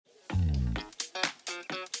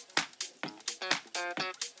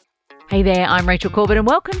Hey there, I'm Rachel Corbett and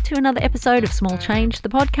welcome to another episode of Small Change, the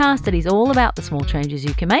podcast that is all about the small changes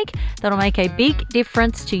you can make that'll make a big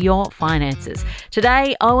difference to your finances.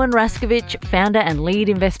 Today, Owen Raskovich, founder and lead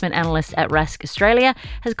investment analyst at Rask Australia,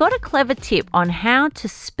 has got a clever tip on how to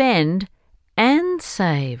spend and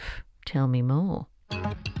save. Tell me more.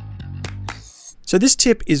 So this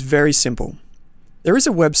tip is very simple. There is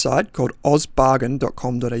a website called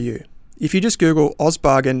ozbargain.com.au. If you just Google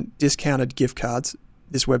Ozbargain discounted gift cards,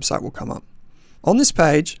 this website will come up. On this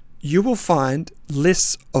page, you will find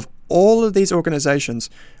lists of all of these organizations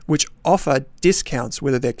which offer discounts,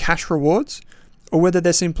 whether they're cash rewards or whether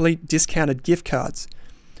they're simply discounted gift cards.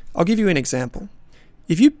 I'll give you an example.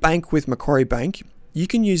 If you bank with Macquarie Bank, you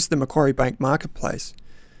can use the Macquarie Bank Marketplace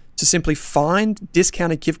to simply find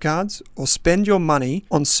discounted gift cards or spend your money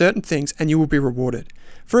on certain things and you will be rewarded.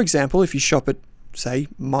 For example, if you shop at, say,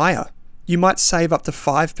 Myer, you might save up to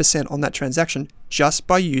 5% on that transaction just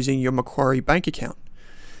by using your Macquarie Bank account.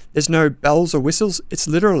 There's no bells or whistles, it's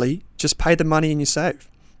literally just pay the money and you save.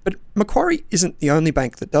 But Macquarie isn't the only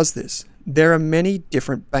bank that does this. There are many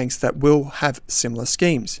different banks that will have similar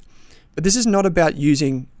schemes. But this is not about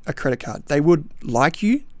using a credit card. They would like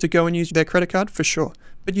you to go and use their credit card for sure,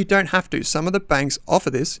 but you don't have to. Some of the banks offer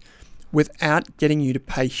this without getting you to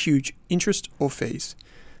pay huge interest or fees.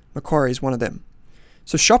 Macquarie is one of them.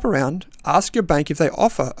 So shop around, ask your bank if they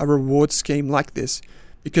offer a reward scheme like this,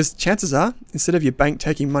 because chances are, instead of your bank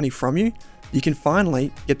taking money from you, you can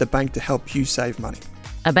finally get the bank to help you save money.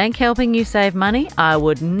 A bank helping you save money? I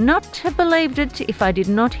would not have believed it if I did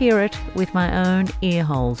not hear it with my own ear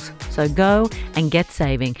holes. So go and get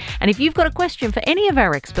saving. And if you've got a question for any of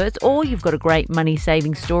our experts or you've got a great money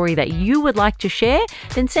saving story that you would like to share,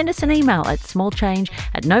 then send us an email at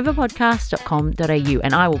smallchange@novapodcast.com.au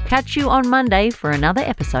and I will catch you on Monday for another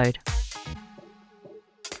episode.